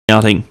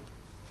outing.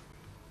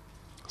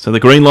 So the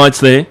green light's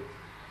there.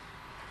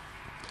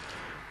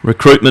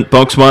 Recruitment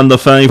box 1, the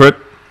favourite.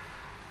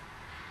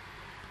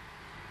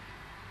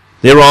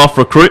 They're off.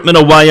 Recruitment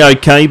away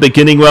okay.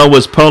 Beginning well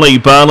was Polly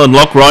Bale, and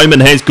Loch Roman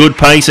has good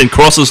pace and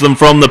crosses them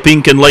from the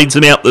pink and leads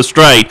them out the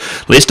straight.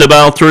 Lester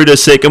Bale through to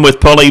second with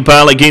Polly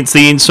Bale against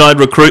the inside.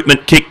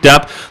 Recruitment kicked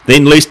up.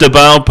 Then Lester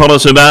Bale,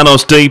 Polos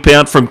Humanos deep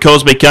out from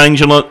Cosmic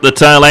Angel at the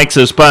tail.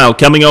 Axis Bale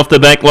coming off the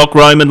back. Loch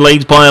Roman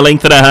leads by a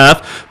length and a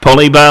half.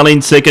 Polly Bale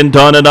in second.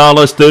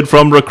 Dynanalis third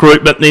from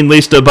Recruitment. Then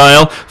Lester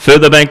Bale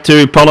further back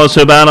to Polos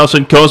Humanos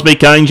and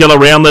Cosmic Angel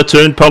around the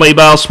turn. Polly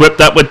Bale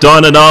swept up with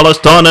Dynanalis.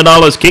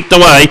 Dynanalis kicked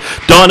away.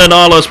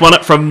 Dynanalis won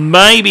it from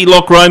maybe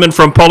Loch Roman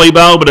from Polly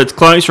Bale, but it's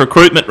close.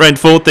 Recruitment ran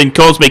fourth, then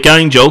Cosmic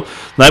Angel.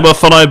 They were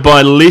followed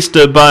by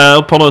Lester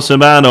Bale, Polos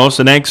Humanos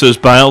and Axis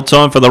Bale.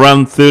 Time for the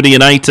run 30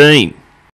 and 18.